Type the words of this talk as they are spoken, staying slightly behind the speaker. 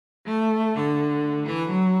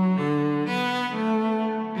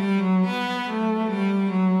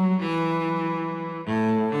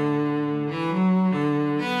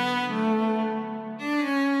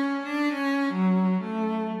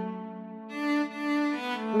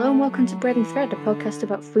Hello and welcome to Bread and Thread, a podcast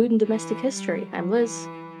about food and domestic history. I'm Liz.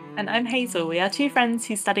 And I'm Hazel. We are two friends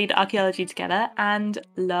who studied archaeology together and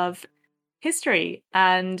love history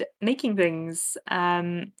and making things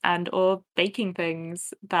and or baking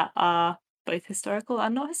things that are both historical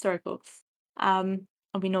and not historical. And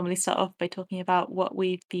we normally start off by talking about what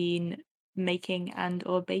we've been making and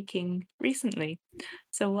or baking recently.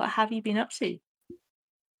 So what have you been up to?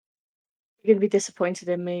 You're gonna be disappointed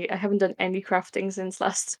in me. I haven't done any crafting since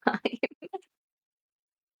last time.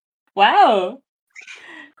 Wow,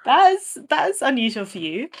 that's unusual for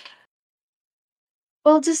you.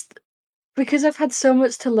 Well, just because I've had so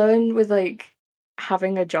much to learn with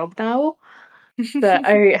having a job now that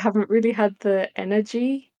I haven't really had the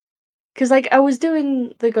energy. Because I was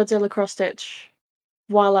doing the Godzilla cross stitch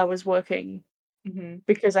while I was working Mhm.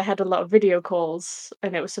 because I had a lot of video calls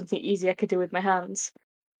and it was something easy I could do with my hands.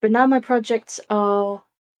 But now my projects are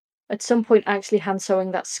at some point actually hand sewing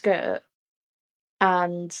that skirt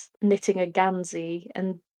and knitting a Gansey,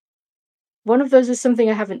 and one of those is something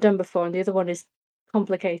I haven't done before, and the other one is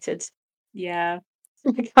complicated. Yeah.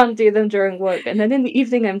 I can't do them during work, and then in the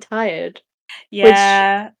evening I'm tired, which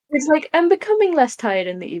Yeah. it's like I'm becoming less tired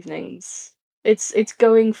in the evenings. It's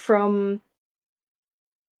going from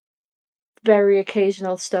very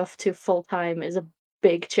occasional stuff to full time is a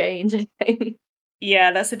big change, I think.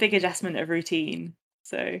 Yeah, that's a big adjustment of routine.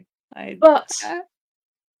 So I But uh,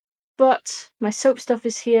 but my soap stuff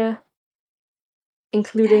is here,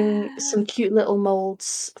 including yeah. some cute little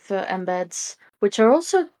molds for embeds, which are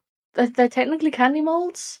also they're technically candy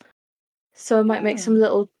molds. So I might make some Oh.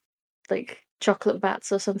 little chocolate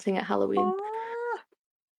bats or something at Halloween. Ah,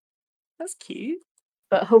 that's cute.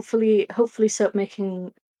 But hopefully soap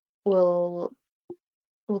making will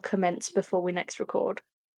will commence before we next record.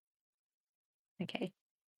 Okay.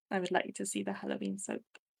 I would like to see the Halloween soap.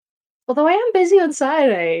 Although I am busy on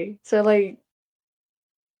Saturday, so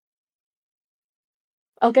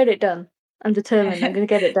I'll get it done. I'm determined. I'm gonna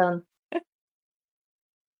get it done. How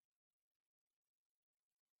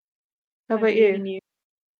I about believe you? in you.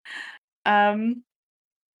 Um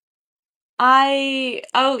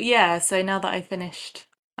oh yeah, so now that I finished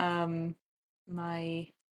um my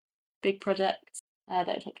big project that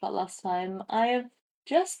I talked about last time, I have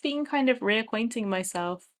just been kind of reacquainting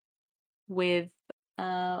myself with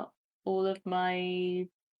uh all of my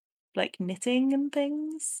like knitting and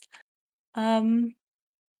things. Um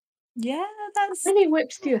yeah, How that's many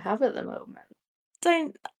whips do you have at the moment?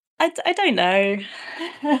 don't I don't know.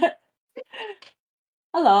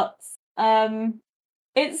 A lot. Um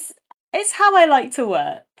it's it's how I like to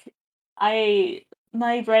work. I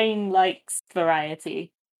My brain likes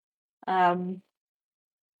variety. Um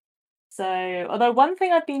so although one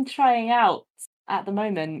thing I've been trying out at the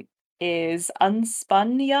moment is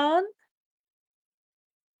unspun yarn.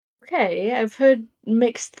 Okay, I've heard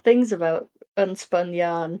mixed things about unspun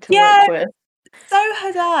yarn to work Yeah, with. so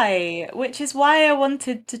had I, which is why I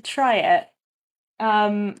wanted to try it.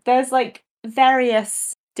 There's like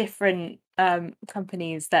various different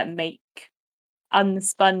companies that make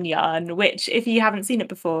unspun yarn, which if you haven't seen it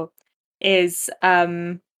before, is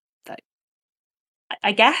like,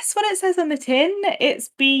 I guess what it says on the tin, it's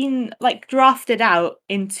been like drafted out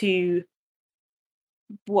into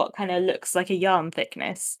what kind of looks like a yarn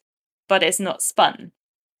thickness, but it's not spun.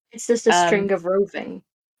 It's just a Um, string of roving.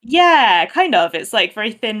 yeah, kind of. It's like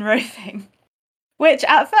very thin roving, which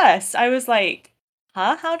at first I was like,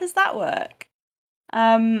 huh, how does that work?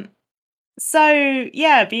 Um, so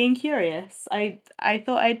yeah, being curious, I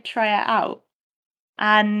thought I'd try it out,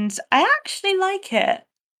 and I actually like it,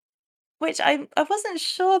 which I wasn't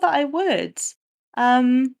sure that I would.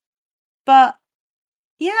 Um, but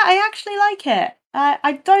yeah, I actually like it.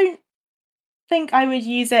 I don't think I would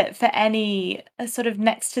use it for any sort of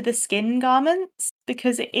next to the skin garments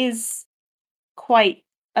because it is quite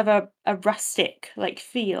of a rustic like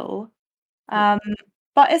feel. Mm. Um,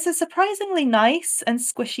 but it's a surprisingly nice and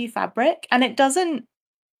squishy fabric, and it doesn't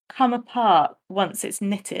come apart once it's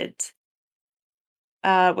knitted,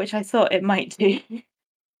 which I thought it might do.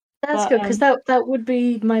 That's But good because that would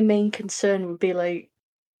be my main concern. Would be like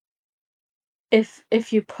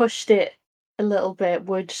if you pushed it a little bit,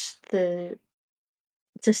 would the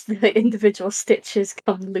just the individual stitches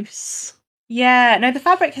come loose? yeah, no, the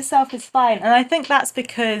fabric itself is fine, and I think that's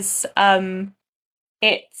because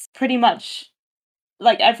it's pretty much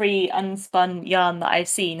like every unspun yarn that I've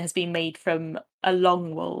seen has been made from a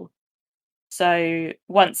long wool. So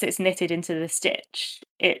once it's knitted into the stitch,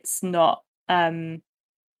 it's not none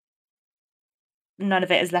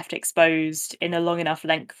of it is left exposed in a long enough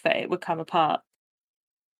length that it would come apart.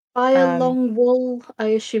 By a Um, long wool, I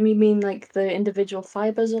assume you mean like the individual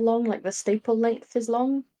fibers are long, like the staple length is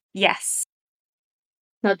long? yes.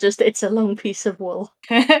 Not just it's a long piece of wool.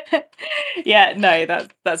 Yeah, no,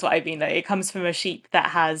 that's what I mean. Like, it comes from a sheep that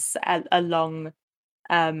has a long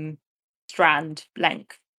um strand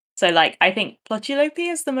length. So like I think Plötulope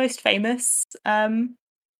is the most famous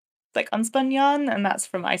like unspun yarn, and that's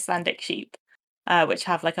from Icelandic sheep, which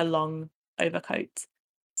have like a long overcoat.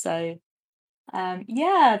 So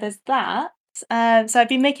yeah, there's that. So I've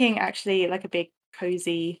been making actually like a big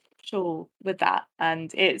cozy shawl with that,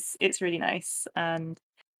 and it's really nice, and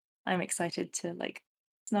I'm excited to like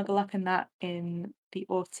snuggle up in that in the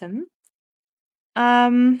autumn.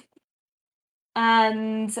 Um,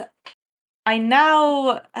 and I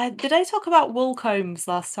now did I talk about wool combs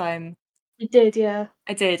last time? You did, yeah.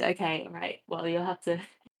 I did. Okay, right. Well, you'll have to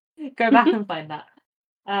go back and find that.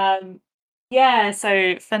 Um, yeah.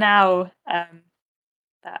 So for now,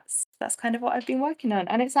 that's kind of what I've been working on,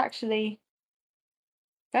 and it's actually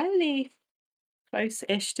fairly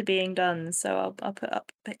close-ish to being done. So I'll put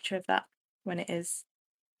up a picture of that when it is.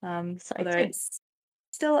 Although Exciting. it's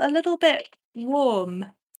still a little bit warm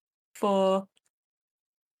for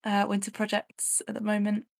winter projects at the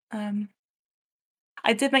moment.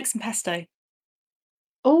 I did make some pesto.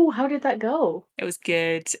 Oh, how did that go? It was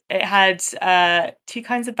good. It had two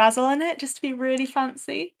kinds of basil in it, just to be really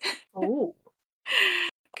fancy, Oh,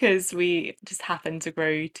 because we just happened to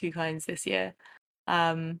grow two kinds this year.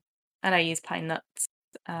 Um, and I used pine nuts.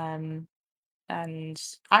 Um, and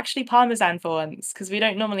actually parmesan for once because we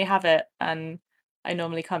don't normally have it, and I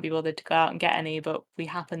normally can't be bothered to go out and get any, but we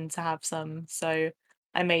happen to have some, so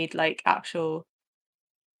I made like actual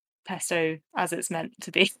pesto as it's meant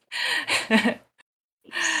to be.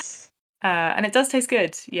 nice. And it does taste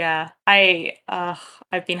good. Yeah,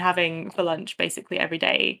 I've been having for lunch basically every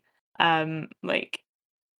day, like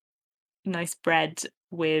nice bread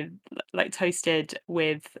with like toasted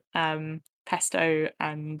with pesto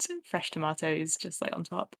and fresh tomatoes just like on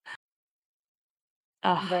top.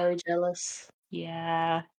 I'm Ah, very jealous.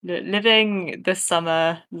 yeah, living the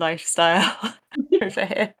summer lifestyle over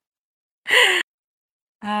here.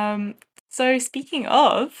 Um, so speaking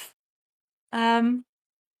of, um,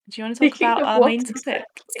 do you want to talk Speaking about of our what main topic?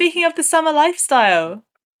 exactly? Speaking of the summer lifestyle,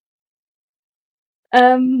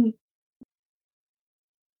 Um,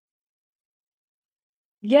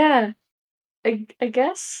 yeah, I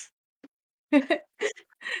guess.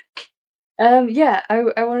 Yeah,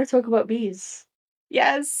 I want to talk about bees.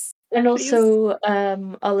 yes, And please. also,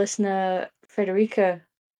 our listener Frederica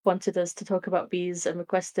wanted us to talk about bees and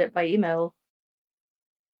request it by email.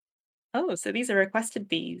 Oh, so these are requested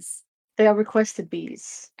bees. They are requested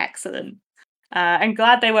bees. Excellent. I'm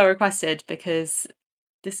glad they were requested because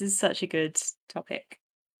this is such a good topic.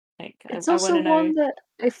 Like, It's I want also to know. one that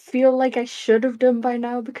I feel like I should have done by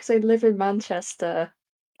now because I live in Manchester.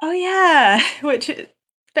 Oh yeah, which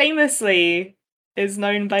famously is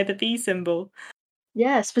known by the bee symbol.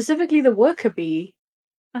 Yeah, specifically the worker bee,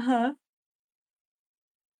 Uh-huh.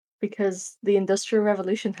 because the Industrial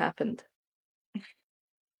Revolution happened.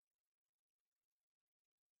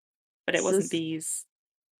 But it This wasn't is bees.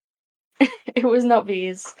 it was not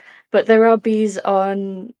bees, but there are bees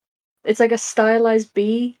on it's like a stylized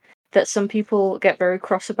bee that some people get very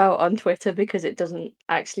cross about on Twitter because it doesn't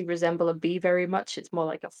actually resemble a bee very much. It's more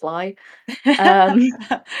like a fly. Um,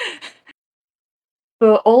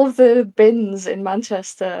 but all of the bins in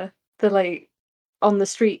Manchester, the like on the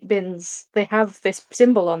street bins, they have this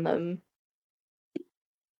symbol on them.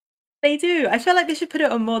 They do. I feel like they should put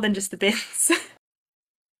it on more than just the bins.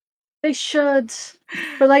 They should.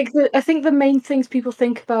 But like I think the main things people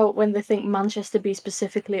think about when they think Manchester Bee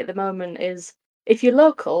specifically at the moment is if you're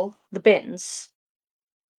local, the bins,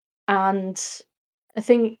 and I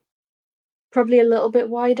think probably a little bit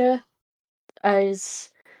wider as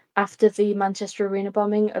after the Manchester Arena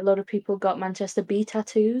bombing, a lot of people got Manchester Bee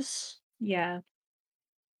tattoos, Yeah.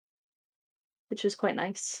 which was quite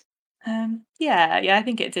nice. Yeah, I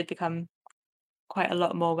think it did become quite a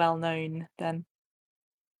lot more well known then.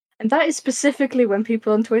 And that is specifically when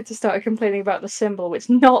people on Twitter started complaining about the symbol, which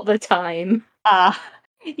not the time. Ah,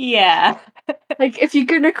 yeah. Like, if you're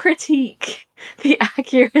gonna critique the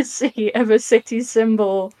accuracy of a city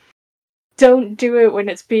symbol, don't do it when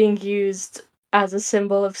it's being used as a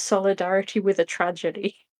symbol of solidarity with a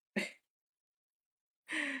tragedy.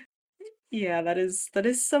 Yeah, that is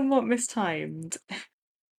somewhat mistimed.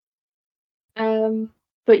 Um,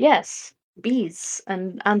 but yes, bees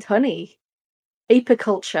and honey,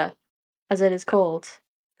 apiculture, as it is called.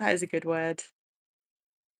 That is a good word.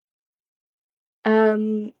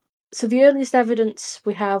 Um, so the earliest evidence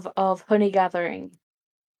we have of honey gathering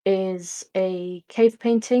is a cave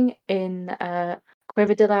painting in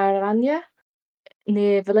Cueva de la Araña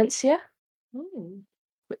near Valencia, Ooh.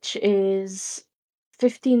 which is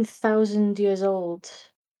 15,000 years old.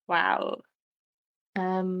 Wow.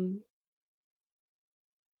 Um,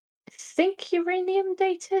 I think uranium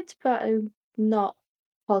dated, but I'm not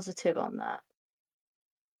positive on that.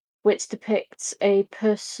 Which depicts a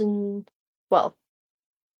person, well,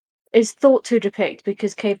 is thought to depict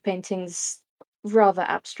because cave paintings rather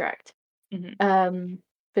abstract. Mhm.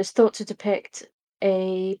 But it's thought to depict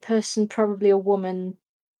a person, probably a woman,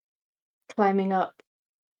 climbing up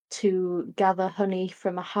to gather honey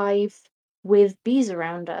from a hive with bees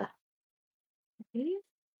around her. Really?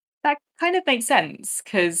 That kind of makes sense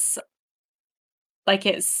because, like,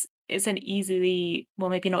 it's an easily, well,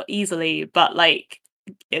 maybe not easily, but, like,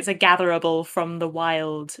 it's a gatherable from the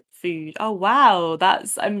wild food. Oh, wow,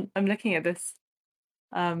 that's I'm looking at this,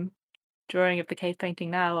 um, drawing of the cave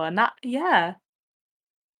painting now, and that yeah,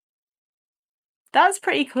 that's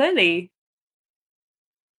pretty clearly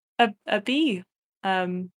a bee,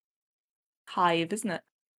 um, hive, isn't it?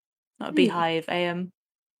 Not a Hmm. beehive,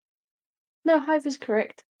 No, hive is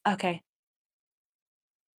correct. okay.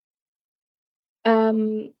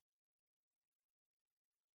 Um,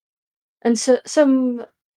 and so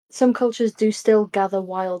some cultures do still gather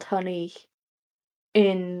wild honey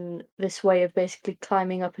in this way of basically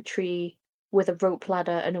climbing up a tree with a rope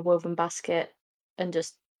ladder and a woven basket and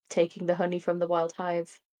just taking the honey from the wild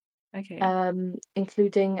hive. Okay.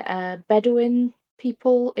 Including Bedouin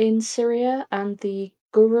people in Syria and the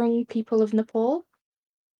Gurung people of Nepal.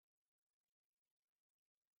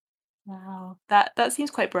 Wow. That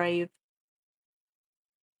seems quite brave.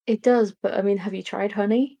 It does, but I mean, have you tried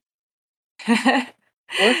honey?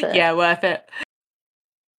 Worth it. Yeah, worth it.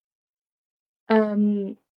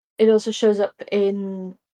 Um, it also shows up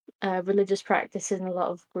in religious practice in a lot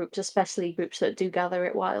of groups, especially groups that do gather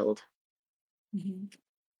it wild. Mhm.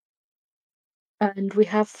 And we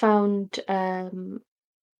have found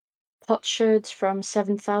potsherds from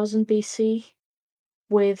 7000 BC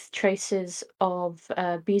with traces of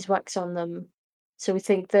beeswax on them. So we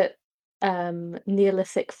think that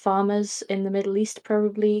Neolithic farmers in the Middle East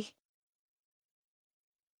probably,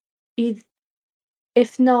 eith-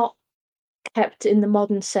 if not kept in the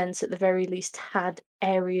modern sense, at the very least had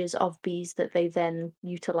areas of bees that they then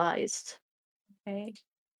utilized. Okay.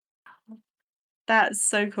 That's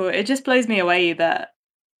so cool. It just blows me away that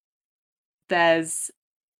there's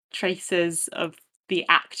traces of the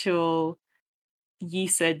actual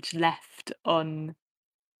usage left on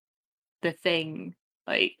the thing.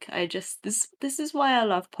 Like, I just this is why I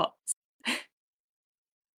love pots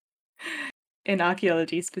in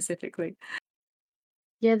archaeology specifically.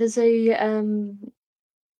 Yeah, there's a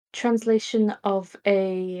translation of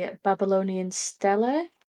a Babylonian stele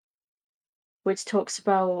which talks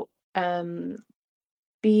about um,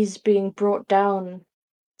 bees being brought down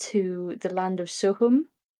to the land of Suhum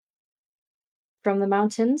from the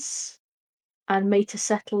mountains and made to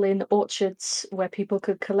settle in orchards where people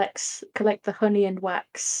could collect the honey and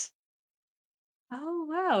wax. Oh,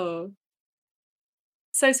 wow.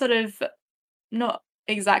 So sort of not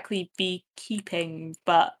exactly beekeeping,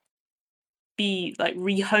 but like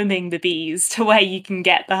rehoming the bees to where you can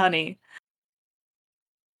get the honey.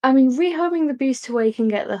 I mean, rehoming the bees to where you can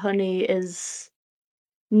get the honey is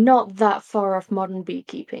not that far off modern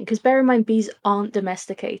beekeeping, because bear in mind, bees aren't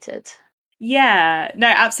domesticated. Yeah, no,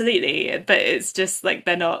 absolutely. But it's just like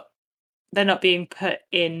they're not being put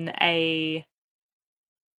in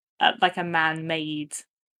like a man-made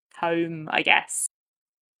home, I guess,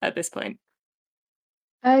 at this point.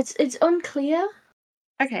 It's unclear,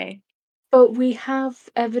 Okay. but we have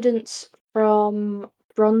evidence from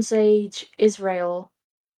Bronze Age Israel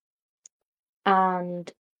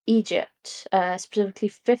and Egypt, specifically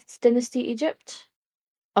Fifth Dynasty Egypt,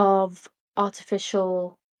 of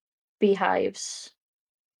artificial beehives.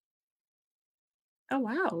 Oh,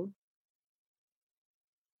 wow.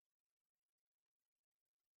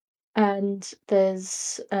 And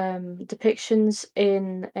there's depictions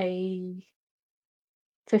in a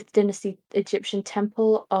Fifth Dynasty Egyptian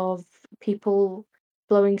temple of people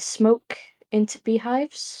blowing smoke into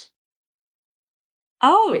beehives.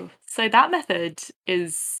 Which Oh, so that method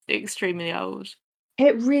is extremely old.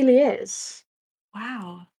 it really is.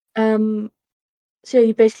 Wow. Um, so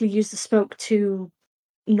you basically use the smoke to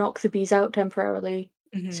knock the bees out temporarily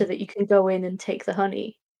so Mhm. that you can go in and take the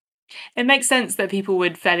honey. It makes sense that people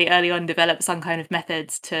would fairly early on develop some kind of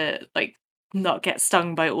methods to, like, not get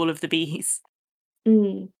stung by all of the bees.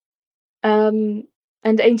 Mm. Um,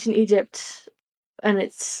 and ancient Egypt and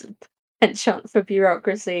its penchant for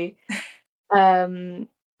bureaucracy, um,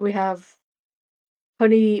 We have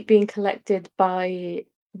honey being collected by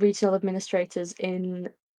regional administrators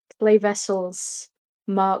in clay vessels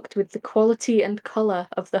marked with the quality and color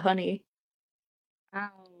of the honey.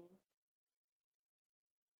 Wow.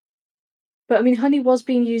 But I mean, honey was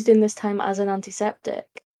being used in this time as an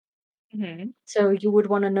antiseptic, Mhm. so you would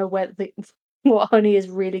want to know where the what honey is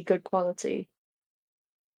really good quality.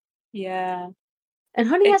 Yeah. And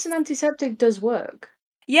honey as an It's antiseptic does work.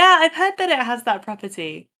 yeah, I've heard that it has that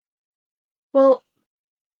property. Well,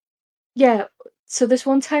 yeah. So this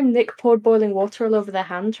one time, Nick poured boiling water all over their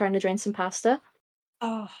hand trying to drain some pasta.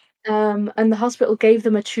 Oh. And the hospital gave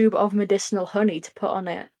them a tube of medicinal honey to put on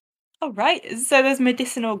it. Oh, right. So there's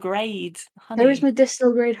medicinal grade There is honey.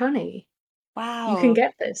 medicinal grade honey. You can Wow.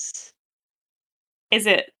 get this. Is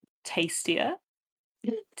it tastier?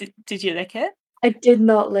 Did you lick it? I did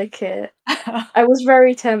not lick it. I was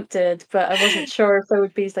very tempted, but I wasn't sure if there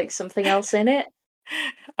would be like something else in it.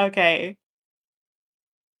 Okay,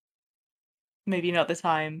 maybe not the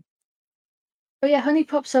time. But yeah, honey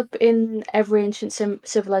pops up in every ancient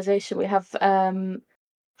civilization. We have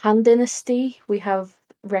Han Dynasty. We have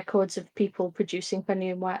records of people producing honey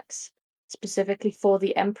and wax specifically for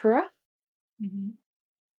the emperor, Mhm.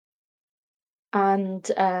 and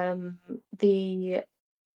the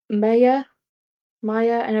Maya.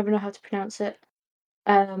 I never know how to pronounce it.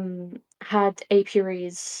 Had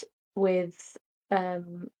apiaries with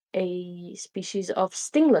a species of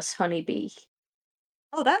stingless honeybee.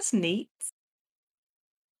 Oh, that's neat.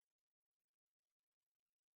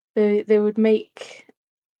 They would make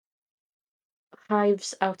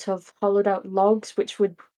hives out of hollowed out logs, which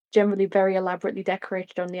would generally very elaborately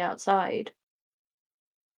decorated on the outside,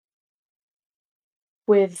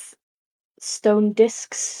 with stone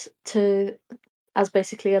discs to as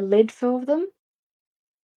basically a lid for them.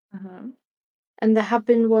 Uh-huh. And there have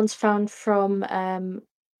been ones found from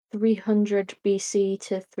 300 BC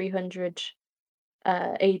to 300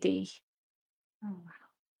 AD, Oh, wow.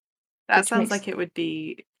 That which sounds makes like it would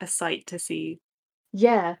be a sight to see.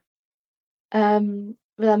 yeah,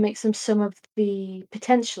 that makes them some of the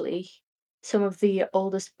potentially some of the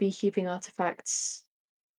oldest beekeeping artifacts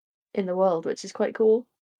in the world, which is quite cool.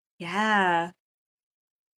 Yeah.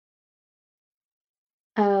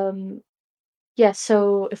 Um, yeah,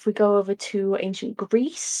 so if we go over to ancient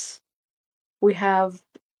Greece, we have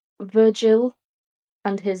Virgil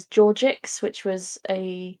and his Georgics, which was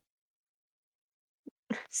a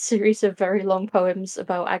series of very long poems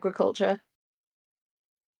about agriculture.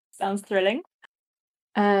 Sounds thrilling.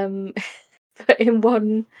 Um, but in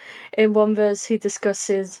one verse, he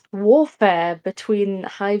discusses warfare between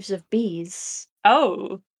hives of bees.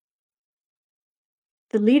 Oh.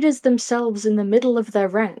 The leaders themselves in the middle of their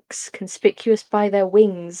ranks, conspicuous by their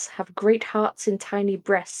wings, have great hearts in tiny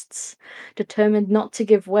breasts, determined not to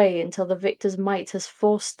give way until the victor's might has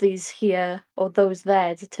forced these here or those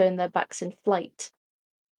there to turn their backs in flight.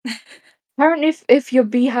 Apparently, if your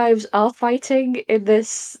beehives are fighting in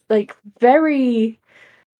this like very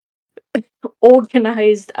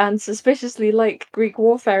organized and suspiciously like Greek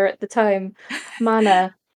warfare at the time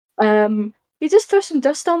manner, you just throw some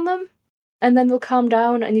dust on them, and then they'll calm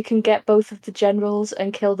down, and you can get both of the generals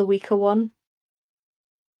and kill the weaker one.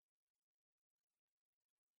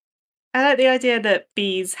 I like the idea that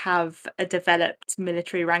bees have a developed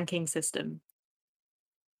military ranking system.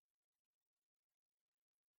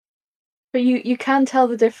 But you can tell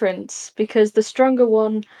the difference because the stronger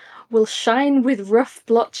one will shine with rough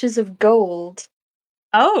blotches of gold,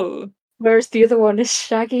 Oh, whereas the other one is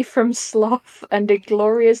shaggy from sloth and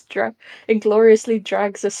ingloriously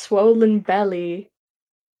drags a swollen belly.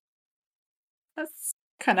 that's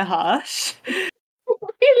kind of harsh. It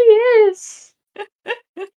really is.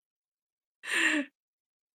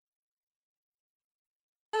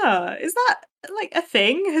 Oh, is that like a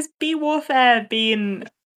thing? Has bee warfare been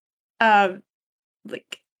um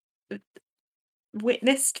like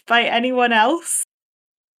witnessed by anyone else?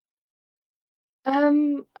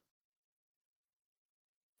 Um,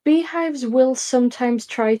 Beehives will sometimes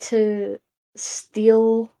try to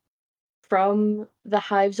steal from the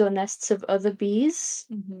hives or nests of other bees.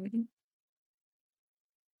 Mhm.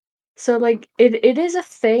 So like it is a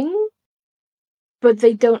thing, but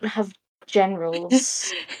they don't have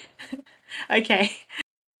generals. Okay.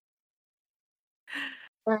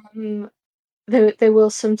 Um they will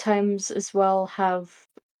sometimes as well have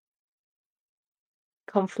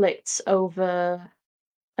conflicts over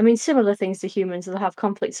I mean similar things to humans, they'll have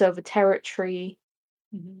conflicts over territory.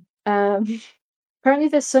 Mhm. Um apparently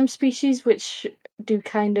there's some species which do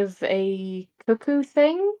kind of a cuckoo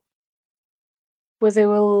thing where they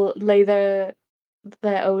will lay their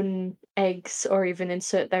own eggs or even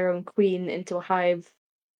insert their own queen into a hive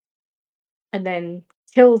and then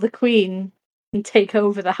kill the queen and take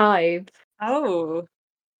over the hive. Oh,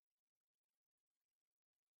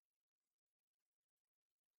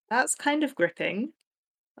 that's kind of gripping.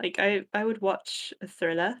 Like I would watch a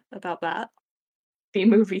thriller about that. Be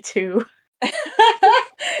movie too.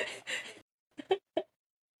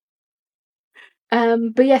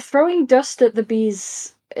 But yeah, throwing dust at the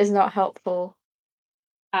bees is not helpful.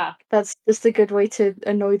 Ah, That's just a good way to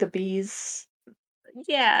annoy the bees.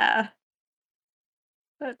 yeah.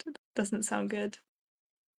 That doesn't sound good.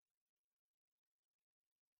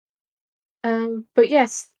 But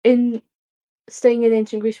yes, in staying in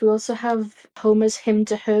ancient Greece, we also have Homer's hymn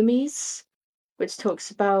to Hermes, which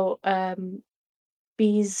talks about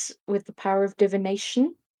bees with the power of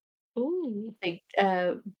divination, Ooh. like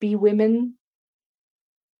bee women,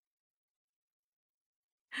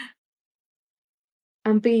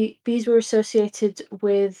 and bees were associated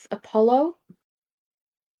with Apollo,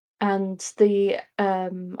 and the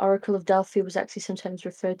Oracle of Delphi was actually sometimes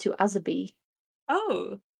referred to as a bee.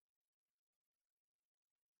 Oh.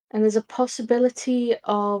 And there's a possibility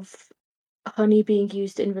of honey being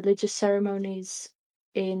used in religious ceremonies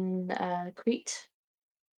in Crete.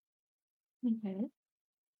 Okay.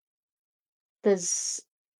 There's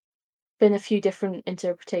been a few different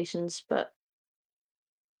interpretations, but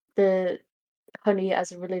the honey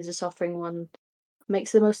as a religious offering one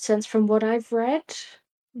makes the most sense from what I've read.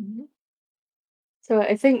 Mhm. So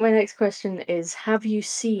I think my next question is, have you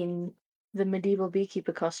seen the medieval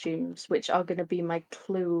beekeeper costumes, which are going to be my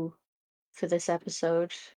clue for this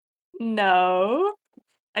episode? No,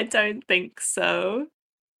 I don't think so.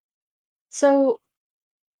 So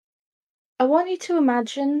I want you to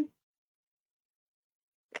imagine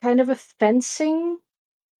kind of a fencing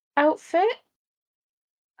outfit,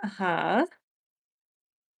 Uh-huh.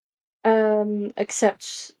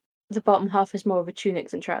 except the bottom half is more of a tunic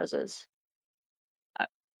than trousers. Uh,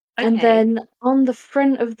 And okay. then on the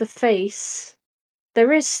front of the face,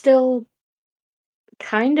 there is still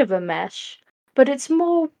kind of a mesh, but it's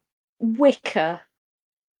more wicker,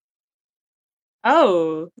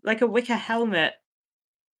 Oh, like a wicker helmet.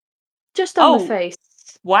 just on the Oh, face.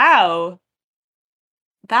 wow.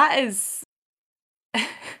 That is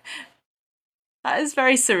that is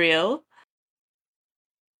very surreal.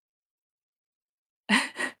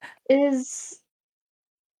 It is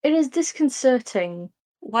it is disconcerting.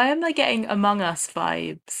 Why am I getting Among Us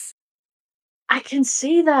vibes? I can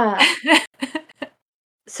see that.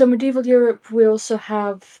 So medieval Europe, we also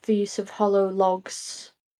have the use of hollow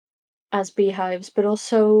logs as beehives, but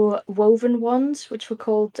also woven ones, which were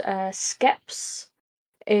called skeps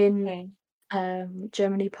in Okay.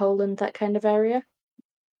 Germany, Poland, that kind of area.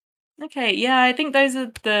 Okay, yeah, I think those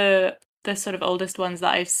are the sort of oldest ones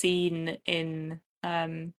that I've seen in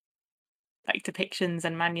like depictions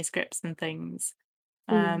and manuscripts and things.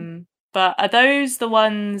 Mm. But are those the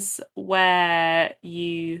ones where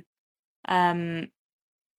um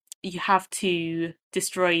you have to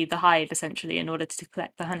destroy the hive essentially in order to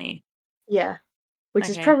collect the honey? Yeah, which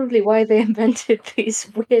is Okay. probably why they invented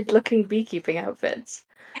these weird-looking beekeeping outfits.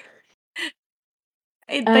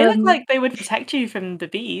 They look Um, like they would protect you from the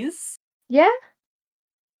bees. yeah.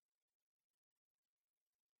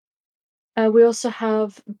 We also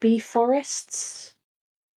have bee forests,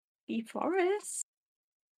 Bee forest?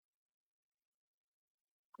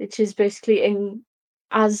 which is basically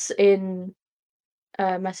as in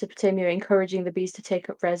Mesopotamia, encouraging the bees to take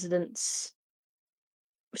up residence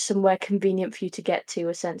somewhere convenient for you to get to,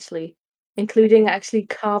 essentially, including Okay. actually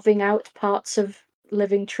carving out parts of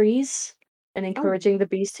living trees and Oh, encouraging the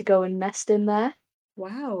bees to go and nest in there.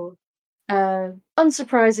 wow.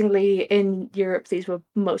 Unsurprisingly, in Europe, these were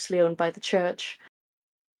mostly owned by the church.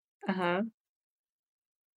 Uh-huh.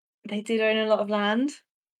 They did own a lot of land.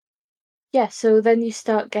 Yeah, so then you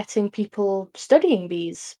start getting people studying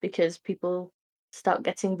bees because people start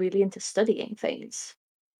getting really into studying things.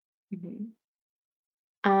 Mhm.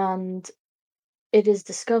 And it is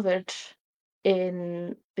discovered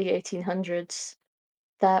in the 1800s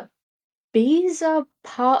that bees are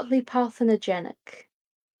partly parthenogenic.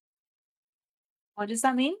 What does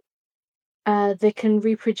that mean? They can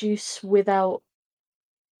reproduce without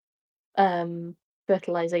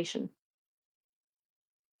fertilization.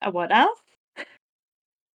 What now?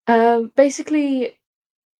 Basically,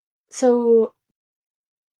 so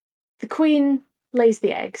the queen lays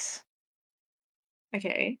the eggs.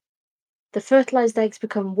 Okay. The fertilized eggs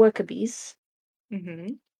become worker bees.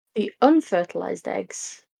 Mhm. The unfertilized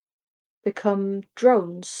eggs become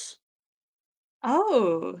drones.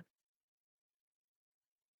 Oh,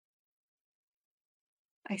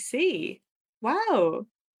 I see. Wow.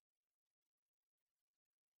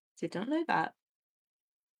 Did not know that.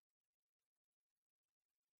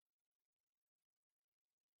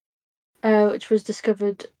 which was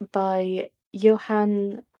discovered by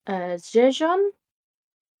Johann Rzeszon,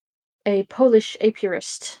 a Polish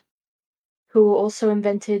apiarist, who also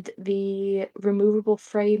invented the removable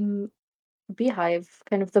frame beehive,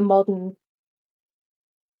 kind of the modern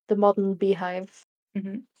beehive,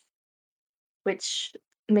 Mhm. which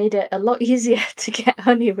made it a lot easier to get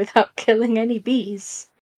honey without killing any bees.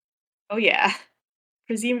 Oh, yeah.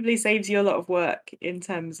 Presumably saves you a lot of work in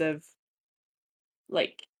terms of,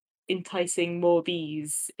 like, enticing more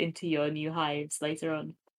bees into your new hives later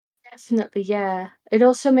on. Definitely, yeah. It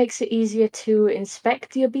also makes it easier to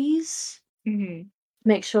inspect your bees, Mhm.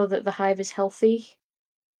 make sure that the hive is healthy.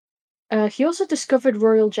 He also discovered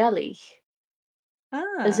royal jelly,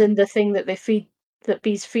 as Ah, in the thing that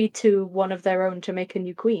bees feed to one of their own to make a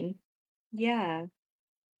new queen. yeah.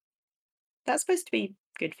 That's supposed to be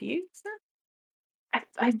good for you, isn't it?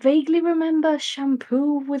 I vaguely remember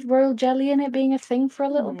shampoo with royal jelly in it being a thing for a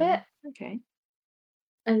little Hmm, bit, okay.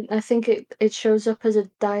 and I think it shows up as a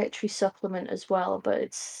dietary supplement as well, but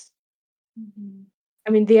it's Mhm. I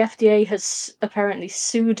mean, the FDA has apparently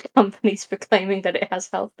sued companies for claiming that it has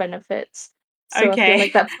health benefits, so I feel Okay.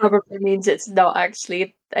 like that probably means it's not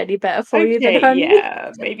actually any better for you than Okay, honey.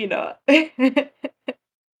 yeah, maybe not.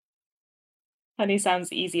 Honey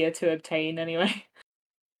sounds easier to obtain anyway.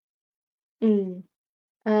 Mm.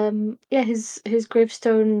 Yeah, his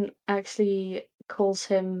gravestone actually calls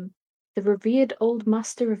him the revered old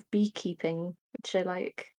master of beekeeping, which I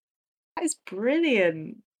like. That is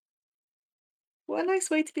brilliant. What a nice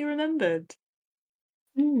way to be remembered.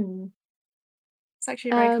 Mm. It's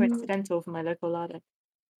actually very Um. coincidental for my local larder,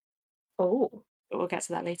 Oh. but we'll get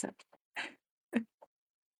to that later.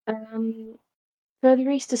 Um.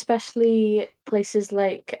 Further east, especially places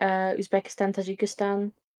like Uzbekistan,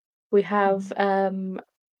 Tajikistan, we have Mhm.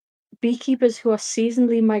 beekeepers who are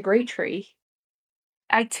seasonally migratory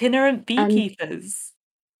Itinerant and beekeepers.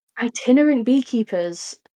 itinerant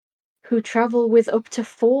beekeepers who travel with up to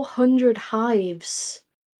 400 hives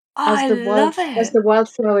I love as it. the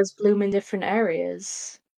wildflowers bloom in different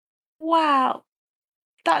areas, Wow,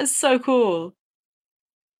 that is so cool.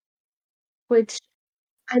 which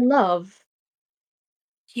I love.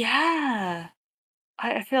 Yeah.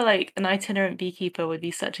 I feel like an itinerant beekeeper would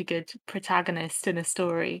be such a good protagonist in a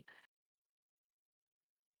story.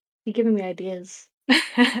 You're giving me ideas.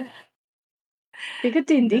 Be a good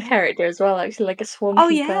D&D No. character as well, actually, like a swarm Oh,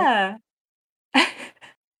 keeper. yeah.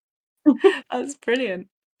 That's brilliant.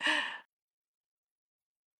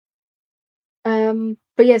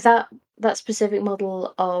 But yeah, that specific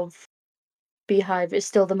model of beehive is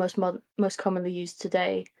still the most commonly used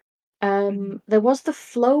today. Mhm. There was the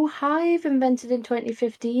flow hive invented in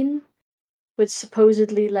 2015, which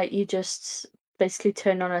supposedly like you just basically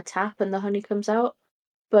turn on a tap and the honey comes out,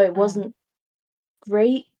 but it Uh, wasn't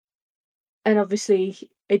great. And obviously,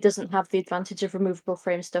 it doesn't have the advantage of removable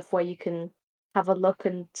frame stuff where you can have a look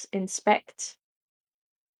and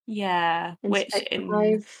yeah, which inspect the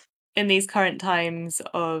hive. in these current times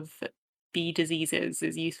of bee diseases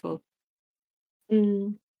is useful.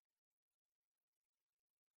 Mm.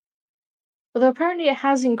 Although apparently it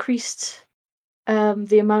has increased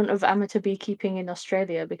the amount of amateur beekeeping in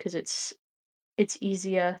Australia because it's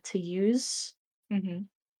easier to use. Mhm.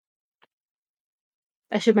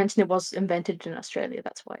 I should mention it was invented in Australia.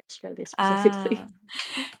 That's why Australia specifically. Ah.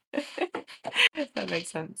 That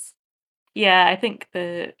makes sense. Yeah, I think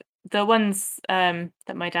the ones,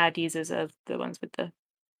 that my dad uses are the ones with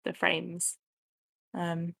the frames.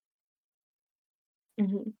 Um,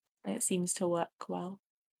 Mhm. it seems to work well.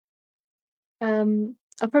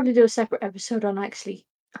 I'll probably do a separate episode on actually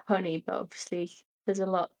honey, but obviously there's a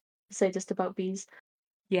lot to say just about bees.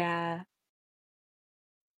 Yeah.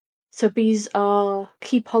 So bees are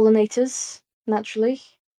key pollinators, naturally.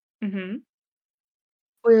 Mhm.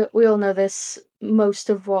 We all know this. Most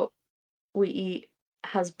of what we eat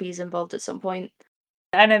has bees involved at some point.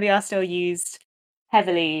 I know they are still used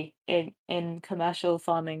heavily in commercial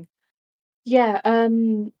farming. Yeah,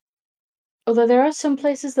 although there are some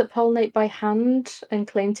places that pollinate by hand and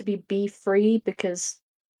claim to be bee free because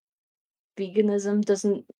veganism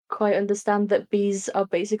doesn't quite understand that bees are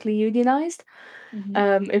basically unionized.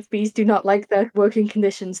 Mhm. If bees do not like their working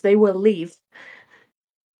conditions, they will leave.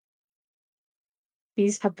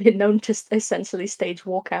 Bees have been known to essentially stage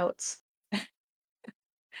walkouts.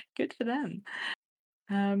 Good for them.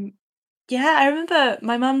 Um, yeah, I remember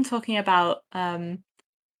my mum talking about,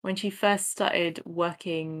 when she first started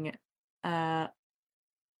working, uh,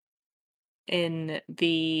 in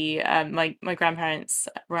the my grandparents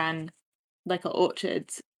ran like an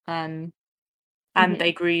orchard, and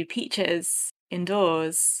they grew peaches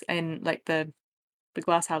indoors in like the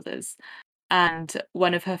glass houses. And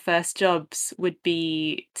one of her first jobs would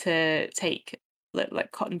be to take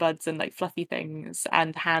like cotton buds and like fluffy things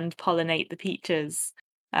and hand pollinate the peaches,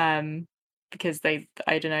 because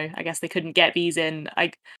I don't know, I guess they couldn't get bees in.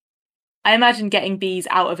 I imagine getting bees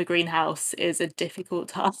out of a greenhouse is a difficult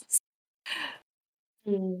task.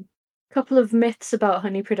 Couple of myths about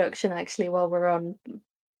honey production, actually, while we're on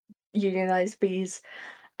unionized bees.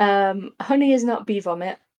 Honey is not bee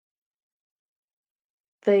vomit.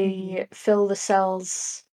 They fill the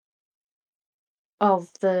cells of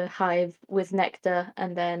the hive with nectar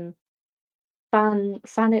and then fan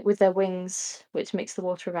it with their wings, which makes the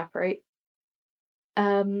water evaporate.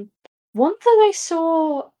 One thing I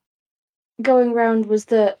saw going around was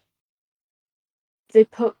that they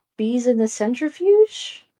put bees in the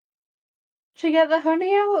centrifuge to get the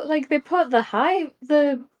honey out. Like they put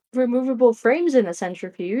the removable frames in a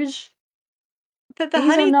centrifuge. But the Bees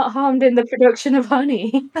are honey not harmed in the production of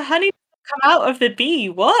honey. the honey come out of the bee.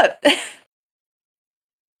 What?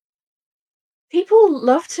 People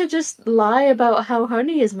love to just lie about how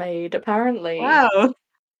honey is made, apparently. Wow.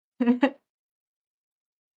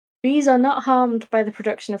 Bees are not harmed by the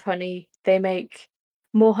production of honey. They make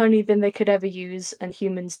more honey than they could ever use, and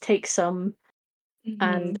humans take some,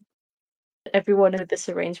 and everyone with this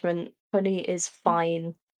arrangement, honey is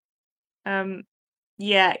fine.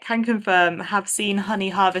 Yeah, can confirm, have seen honey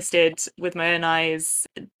harvested with my own eyes.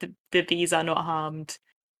 The bees are not harmed.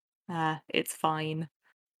 It's fine.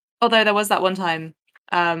 Although there was that one time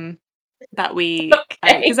that we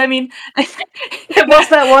Okay. because I mean There was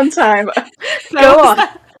that one time. there Go on.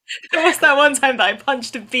 there was that one time that I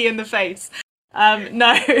punched a bee in the face.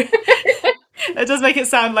 No. It does make it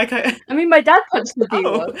sound like I mean, my dad punched the bee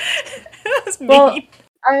once. That's mean.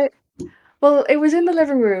 Well, it was in the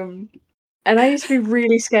living room, and I used to be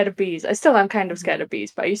really scared of bees. I still am kind of scared of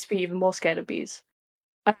bees, but I used to be even more scared of bees.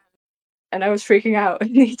 And I was freaking out, and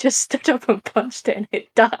he just stood up and punched it, and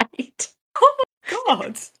it died. Oh my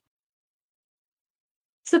god.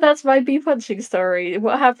 So that's my bee punching story.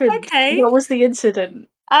 What happened? Okay. What was the incident?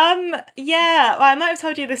 Yeah, well, I might have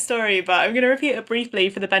told you this story, but I'm going to repeat it briefly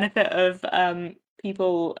for the benefit of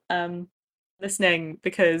people listening,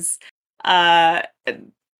 because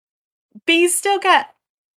bees still get,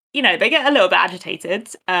 they get a little bit agitated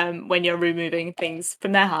when you're removing things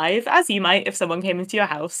from their hive, as you might if someone came into your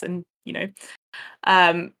house and,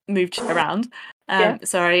 moved around. Yeah.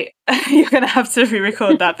 Sorry, you're going to have to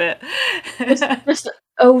re-record that bit. Just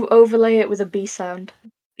overlay it with a bee sound.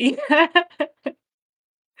 Yeah.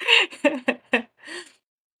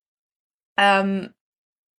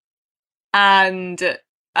 And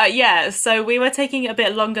yeah, so we were taking a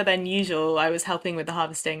bit longer than usual. I was helping with the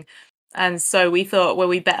harvesting, and so we thought, well,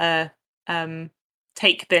 we better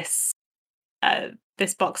take this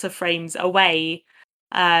box of frames away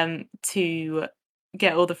to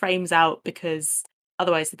get all the frames out, because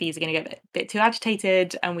otherwise the bees are going to get a bit too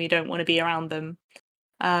agitated and we don't want to be around them.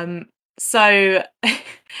 So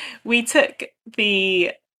we took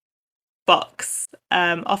the box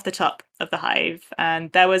off the top of the hive,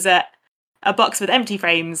 and there was a box with empty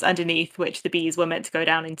frames underneath, which the bees were meant to go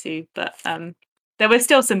down into, but there were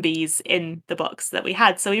still some bees in the box that we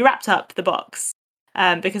had, so we wrapped up the box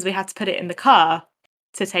because we had to put it in the car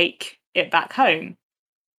to take it back home,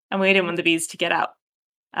 and we didn't want the bees to get out.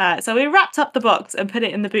 So we wrapped up the box and put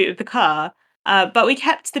it in the boot of the car, but we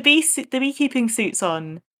kept the beekeeping suits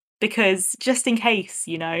on, because just in case,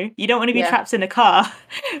 you don't want to be trapped in a car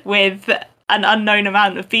with an unknown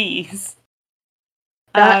amount of bees.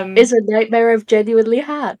 That is a nightmare I've genuinely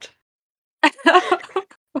had.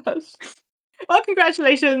 Well,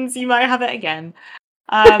 congratulations, you might have it again.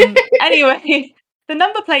 Anyway, the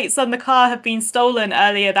number plates on the car have been stolen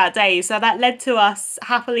earlier that day, so that led to us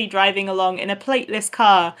happily driving along in a plateless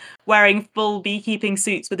car, wearing full beekeeping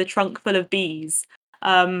suits with a trunk full of bees.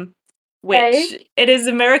 Which it is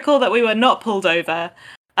a miracle that we were not pulled over.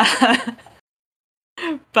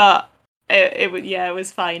 But it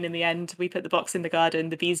was fine in the end. We put the box in the garden,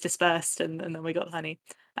 the bees dispersed, and then we got honey.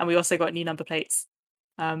 And we also got new number plates.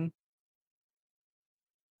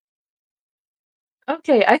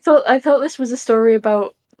 Okay, I thought this was a story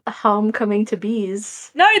about harm coming to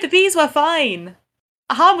bees. No, the bees were fine.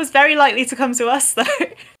 Harm was very likely to come to us, though.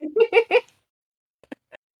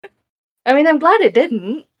 I mean, I'm glad it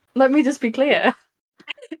didn't. Let me just be clear.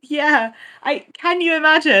 Yeah, can you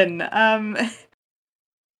imagine?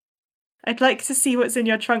 I'd like to see what's in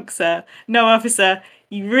your trunk, sir. No, officer,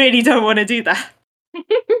 you really don't want to do that.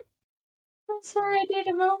 Sorry, I need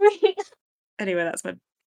a moment. Anyway, that's my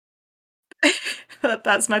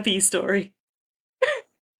that's my bee story.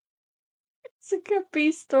 It's a good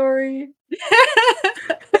bee story.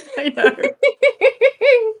 I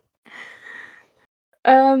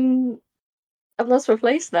know. I've lost my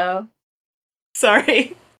place now.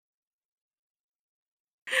 Sorry.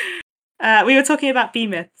 We were talking about bee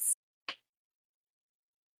myths.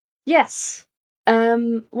 Yes.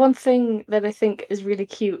 One thing that I think is really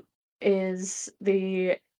cute is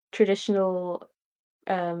the traditional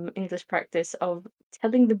English practice of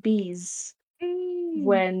telling the bees Mm,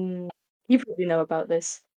 when you probably know about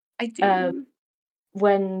this. I Um, do.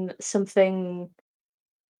 when something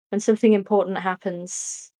important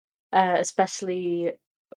happens, especially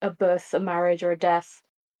a birth, a marriage, or a death,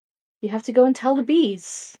 you have to go and tell the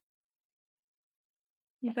bees.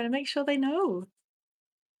 You better make sure they know.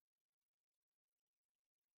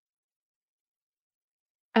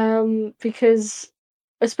 Because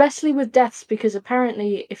especially with deaths, because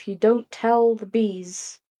apparently if you don't tell the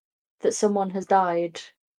bees that someone has died,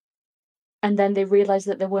 and then they realize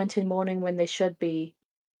that they weren't in mourning when they should be,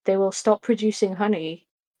 they will stop producing honey,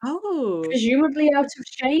 Oh, presumably out of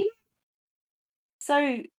shame.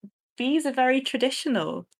 so bees are very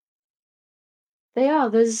traditional. They are.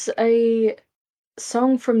 There's a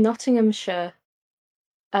song from Nottinghamshire,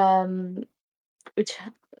 um, which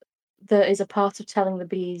that is a part of telling the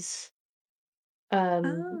bees,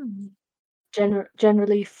 um, Oh.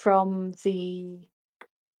 generally from the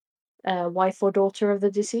wife or daughter of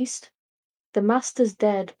the deceased. The master's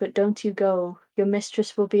dead, but don't you go. Your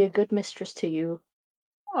mistress will be a good mistress to you.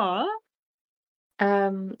 Aw,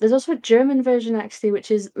 There's also a German version actually,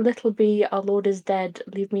 which is "Little bee, our lord is dead.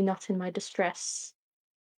 Leave me not in my distress."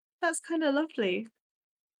 that's kinda lovely.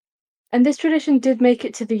 And this tradition did make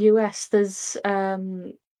it to the US. There's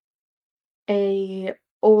a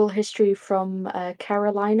oral history from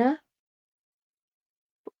Carolina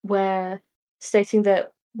where stating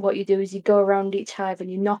that what you do is you go around each hive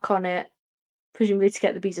and you knock on it, presumably to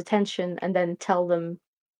get the bees' attention, and then tell them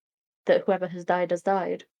that whoever has died has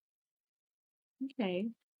died. Okay.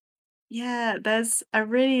 Yeah, there's a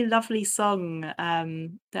really lovely song,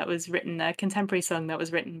 that was written a contemporary song that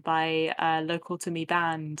was written by a local to me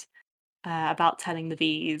band, about telling the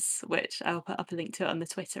bees, which I'll put up a link to it on the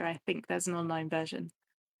Twitter. I think there's an online version.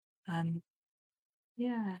 Um,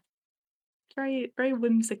 yeah, very, very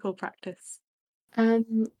whimsical practice.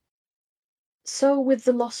 Um, so with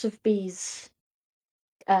the loss of bees,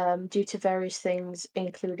 due to various things,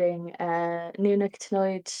 including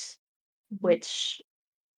neonicotinoids, Mhm. which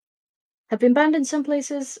have been banned in some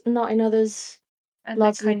places, not in others, And they're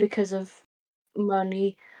largely kind of because of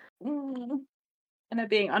money. mm, and they're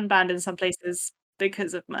being unbanned in some places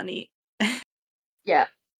because of money. Yeah.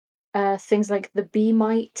 Things like the bee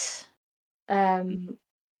mite, um,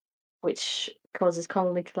 which causes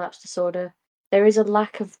colony collapse disorder. There is a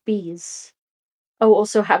lack of bees. Oh,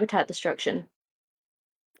 also habitat destruction.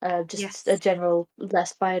 Just a Yes. general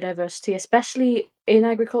less biodiversity, especially in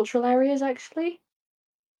agricultural areas, actually.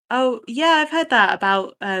 Oh, yeah, I've heard that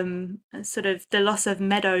about, sort of the loss of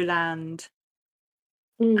meadowland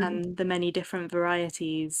Mm. and the many different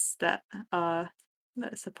varieties are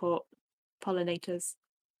that support pollinators.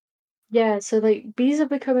 Yeah, so like bees are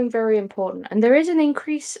becoming very important, and there is an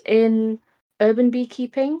increase in urban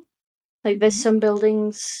beekeeping. Like there's Mhm. some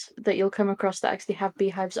buildings that you'll come across that actually have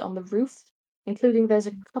beehives on the roof, including there's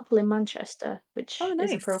a couple in Manchester, Oh, which is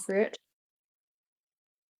nice. appropriate.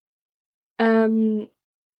 Um,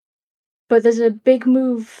 but there's a big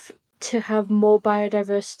move to have more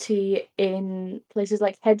biodiversity in places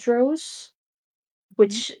like hedgerows, Mhm.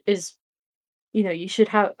 which is, you should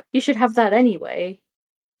have that anyway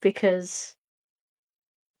because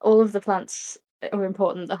all of the plants are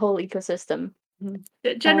important, the whole ecosystem. Mhm.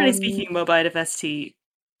 Generally Um, speaking, more biodiversity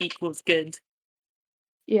equals good.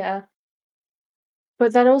 yeah,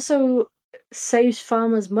 but that also saves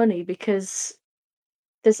farmers money because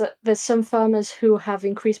there's some farmers who have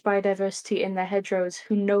increased biodiversity in their hedgerows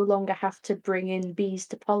who no longer have to bring in bees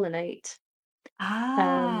to pollinate.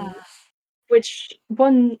 Ah. Um, which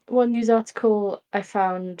one news article I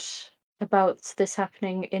found about this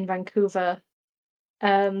happening in Vancouver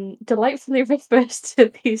delightfully refers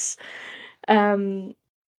to these um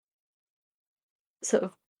sort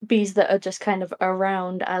of bees that are just kind of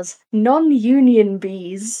around as non-union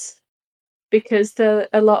bees because a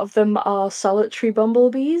lot of them are solitary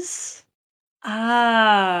bumblebees,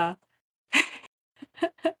 Ah.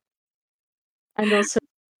 and also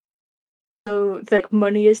like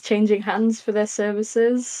money is changing hands for their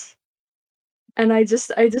services. And I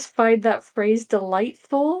just find that phrase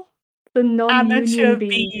delightful. The non-union Amateur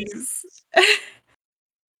bees. bees.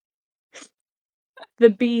 The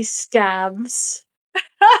bee scabs.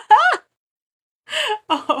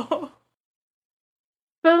 Oh.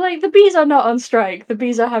 But, like, the bees are not on strike. The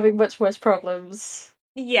bees are having much worse problems.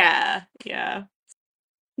 Yeah.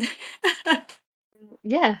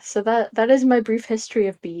 Yeah, so that is my brief history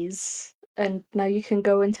of bees, and now you can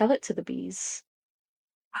go and tell it to the bees.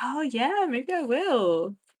 Oh, yeah, maybe I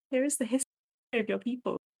will. Here is the history of your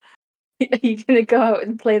people. Are you gonna go out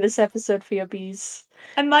and play this episode for your bees?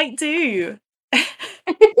 I might do. I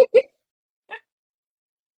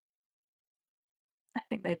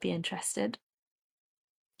think they'd be interested.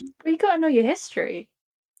 Well, you gotta know your history.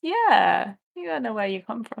 Yeah, you gotta know where you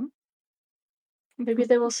come from. Maybe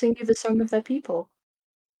they will sing you the song of their people.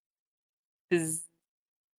 Bzz.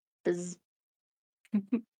 Bzz.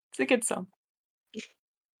 It's a good song.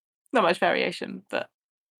 Not much variation, but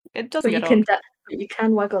it doesn't But get old. but you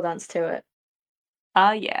can waggle dance to it.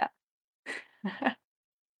 Ah, yeah.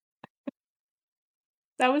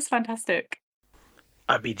 That was fantastic.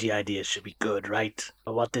 RPG ideas should be good, right?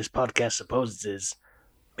 But what this podcast supposes is,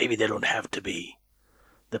 maybe they don't have to be.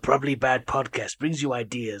 The Probably Bad podcast brings you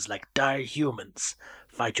ideas like dire humans,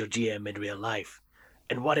 fight your GM in real life,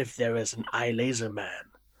 and what if there is an eye laser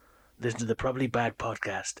man? Listen to the Probably Bad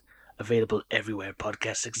podcast, available everywhere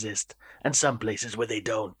podcasts exist, and some places where they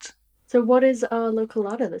don't. So what is our local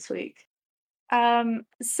ladder this week?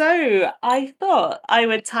 So I thought I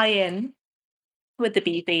would tie in with the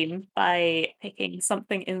bee theme by picking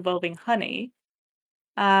something involving honey.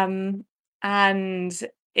 And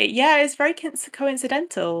it's very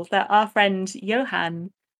coincidental that our friend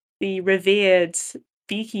Johan, the revered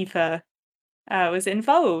beekeeper, was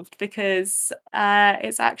involved because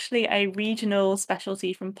it's actually a regional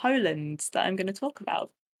specialty from Poland that I'm going to talk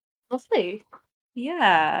about. Lovely.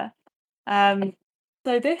 Yeah.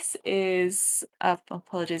 So this is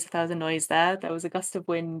apologies if there was a noise there. There was a gust of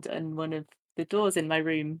wind and one of the doors in my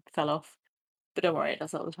room fell off. But don't worry, it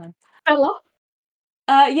does all the time. Hello.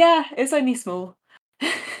 Yeah, it's only small.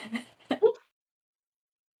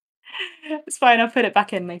 It's fine, I'll put it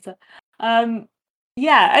back in later.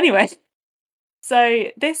 Anyway. So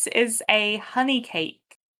this is a honey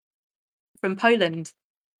cake from Poland.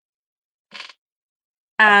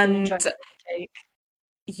 And cake.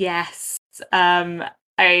 yes,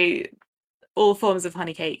 all forms of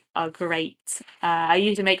honey cake are great. I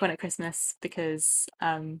usually make one at Christmas because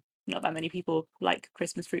not that many people like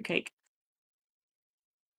Christmas fruitcake.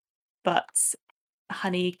 But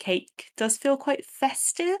honey cake does feel quite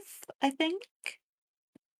festive, I think.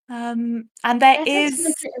 And there is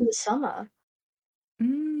make it in the summer.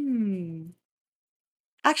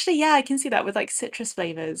 Actually, yeah, I can see that with like citrus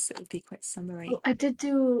flavors. It would be quite summery. Well, I did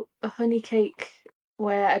do a honey cake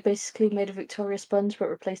where I basically made a Victoria sponge but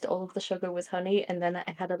replaced all of the sugar with honey, and then I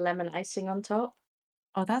had a lemon icing on top.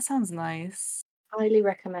 Oh, that sounds nice. Highly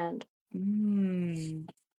recommend.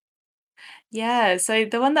 Yeah, so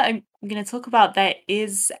the one that I'm going to talk about, there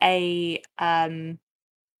is a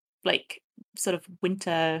like sort of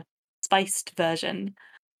winter spiced version.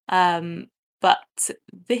 But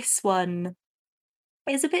this one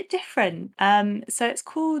is a bit different. So it's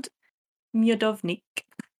called miodownik,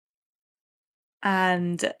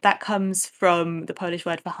 and that comes from the Polish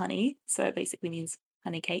word for honey, so it basically means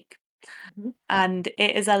honey cake. And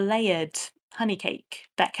it is a layered honey cake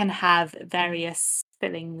that can have various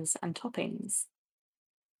fillings and toppings.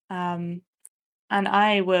 And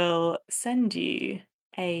I will send you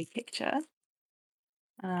a picture.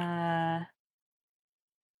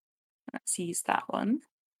 Let's use that one.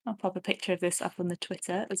 I'll pop a picture of this up on the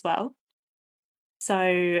Twitter as well.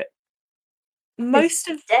 So most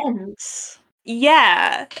It's dense.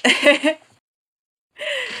 Yeah.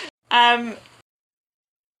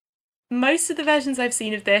 Most of the versions I've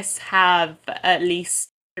seen of this have at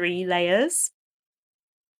least 3 layers.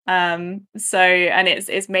 And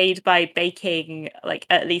it's made by baking like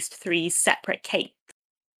at least 3 separate cakes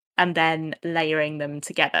and then layering them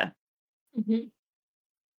together.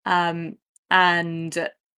 And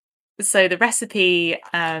so the recipe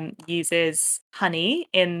uses honey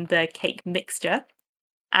in the cake mixture,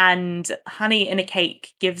 and honey in a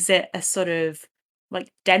cake gives it a sort of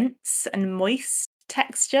like dense and moist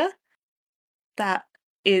texture that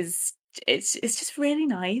is it's just really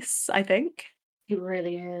nice, I think. It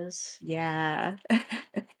really is. Yeah.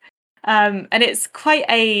 And it's quite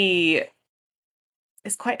a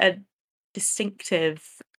distinctive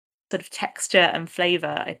sort of texture and flavor,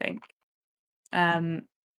 I think.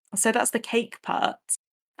 So that's the cake part.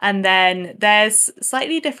 And then there's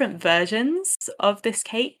slightly different versions of this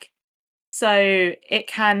cake. So it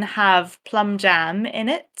can have plum jam in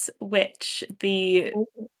it, which the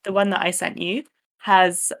one that I sent you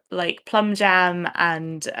has like plum jam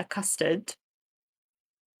and a custard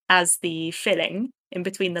as the filling in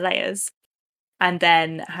between the layers, and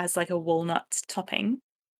then has like a walnut topping.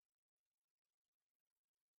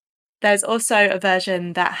 There's also a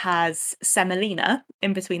version that has semolina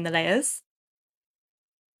in between the layers.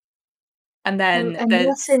 And then I'm there's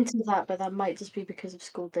less into that, but that might just be because of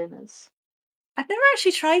school dinners. I've never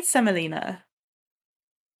actually tried semolina.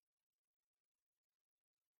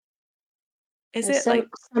 Is it like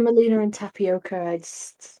Semolina and tapioca?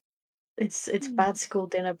 It's bad school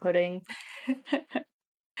dinner pudding.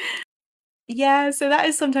 Yeah, so that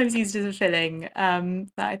is sometimes used as a filling. I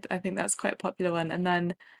think that's quite a popular one. And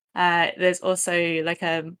then there's also like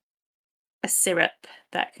a syrup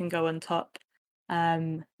that can go on top,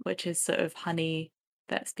 which is sort of honey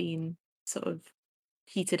that's been sort of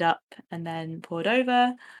heated up and then poured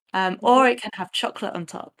over. Or it can have chocolate on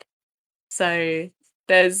top. So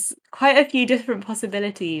there's quite a few different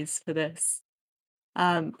possibilities for this.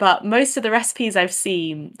 But most of the recipes I've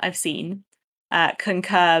seen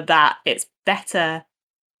concur that it's better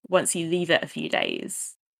once you leave it a few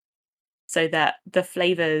days, so that the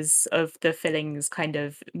flavors of the fillings kind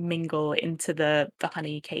of mingle into the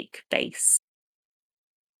honey cake base.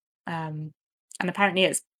 And apparently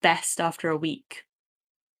it's best after a week.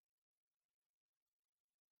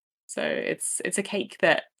 So it's a cake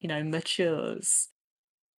that, matures,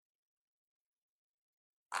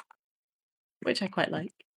 which I quite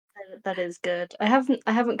like. That is good. I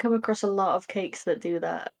haven't come across a lot of cakes that do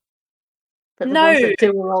that, but the No. ones that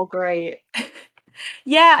do are all great.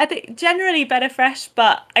 Yeah, I think generally better fresh,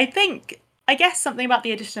 but I guess something about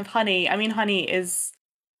the addition of honey. I mean, honey is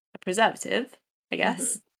a preservative, I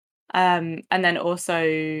guess. And then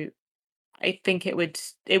also I think it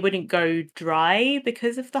wouldn't go dry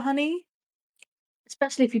because of the honey.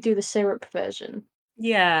 Especially if you do the syrup version.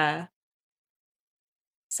 Yeah.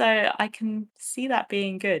 So I can see that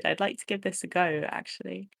being good. I'd like to give this a go,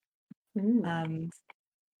 actually.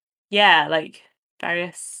 Yeah, like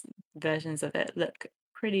various versions of it look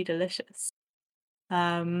pretty delicious.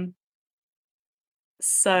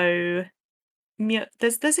 So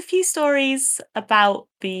there's a few stories about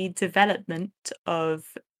the development of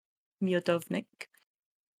miodownik,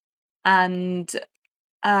 and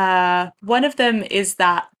one of them is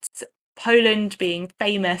that Poland being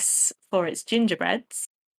famous for its gingerbreads,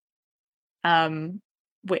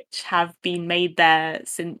 which have been made there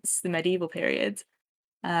since the medieval period,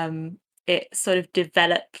 it sort of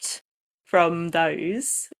developed from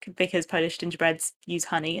those because Polish gingerbreads use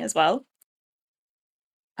honey as well.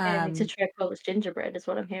 I need to try Polish gingerbread, is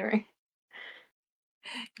what I'm hearing.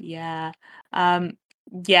 Yeah.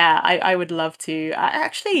 Yeah, I would love to.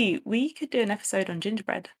 Actually, we could do an episode on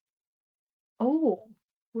gingerbread. Oh,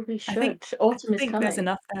 we I should. Autumn is think there's coming.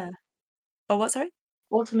 enough there. Oh, what, sorry?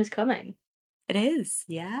 Autumn is coming. It is,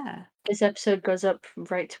 yeah. This episode goes up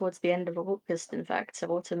right towards the end of August, in fact, so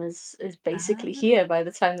autumn is basically here by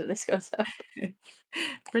the time that this goes up.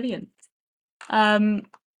 Brilliant. So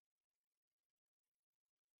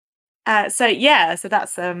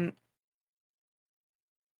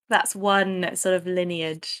that's one sort of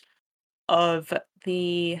lineage of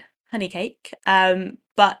the honey cake.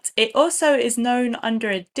 But it also is known under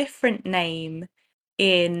a different name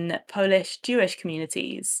in Polish Jewish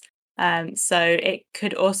communities. So it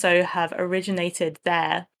could also have originated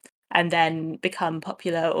there and then become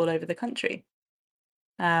popular all over the country.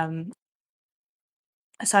 So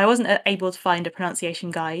I wasn't able to find a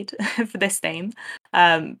pronunciation guide for this name,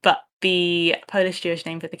 but the Polish Jewish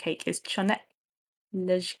name for the cake is Czosnek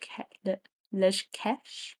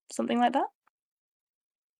Leszkesh, something like that.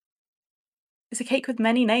 It's a cake with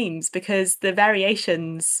many names because the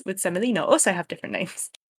variations with semolina also have different names.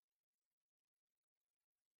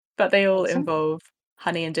 But they all involve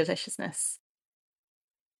honey and deliciousness.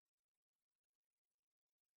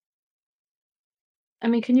 I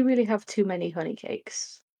mean, can you really have too many honey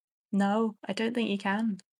cakes? No, I don't think you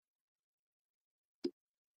can.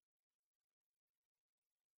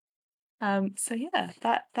 So yeah,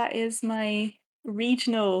 that is my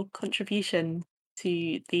regional contribution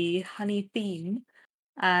to the honey theme.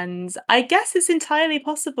 And I guess it's entirely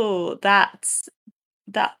possible that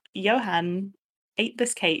Johann ate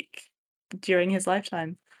this cake during his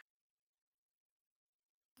lifetime.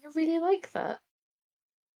 I really like that.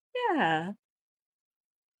 Yeah.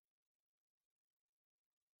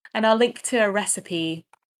 And I'll link to a recipe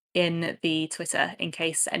in the Twitter in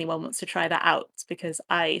case anyone wants to try that out, because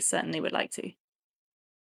I certainly would like to.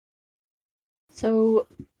 So,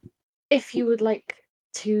 if you would like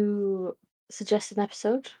to suggest an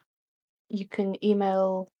episode, you can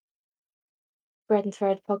email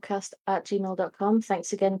breadandthreadpodcast@gmail.com.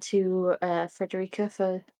 Thanks again to Frederica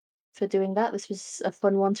for doing that. This was a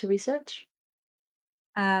fun one to research.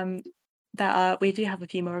 We do have a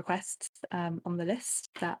few more requests on the list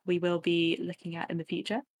that we will be looking at in the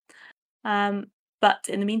future. But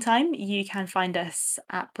in the meantime, you can find us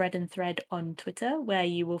at Bread and Thread on Twitter, where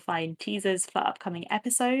you will find teasers for upcoming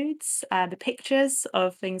episodes. The pictures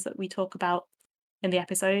of things that we talk about in the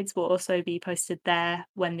episodes will also be posted there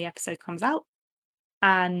when the episode comes out.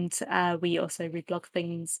 And we also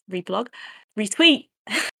retweet.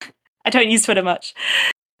 I don't use Twitter much.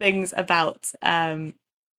 Things about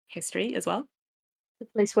history as well. The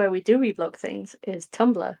place where we do reblog things is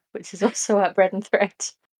Tumblr, which is also at Bread and Thread,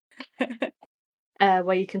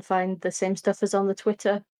 where you can find the same stuff as on the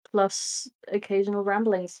Twitter, plus occasional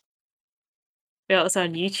ramblings. We're also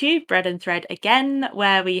on YouTube, Bread and Thread again,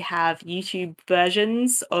 where we have YouTube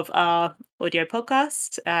versions of our audio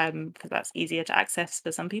podcast, because that's easier to access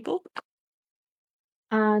for some people.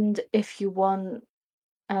 And if you want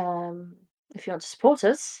to support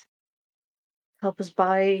us, help us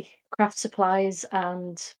buy craft supplies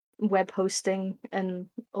and web hosting and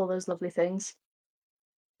all those lovely things,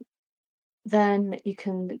 then you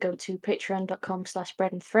can go to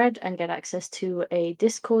patreon.com/breadandthread and get access to a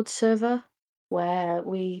Discord server where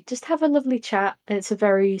we just have a lovely chat. It's a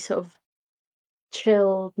very sort of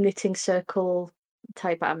chill knitting circle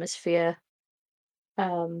type atmosphere.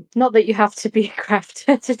 Not that you have to be a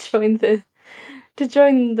crafter to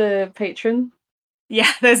join the patron.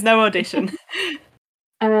 Yeah, there's no audition.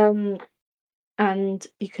 And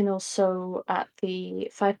you can also, at the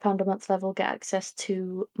 £5 a month level, get access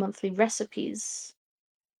to monthly recipes.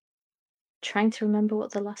 Trying to remember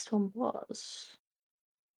what the last one was.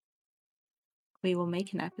 We will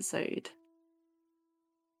make an episode.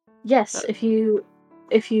 Yes, if you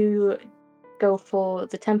go for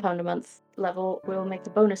the £10 a month level, we'll make a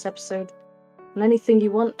bonus episode on anything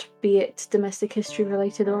you want, be it domestic history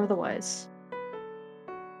related or otherwise.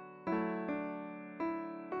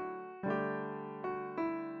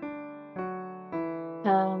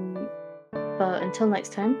 But until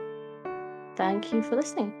next time, thank you for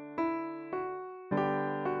listening.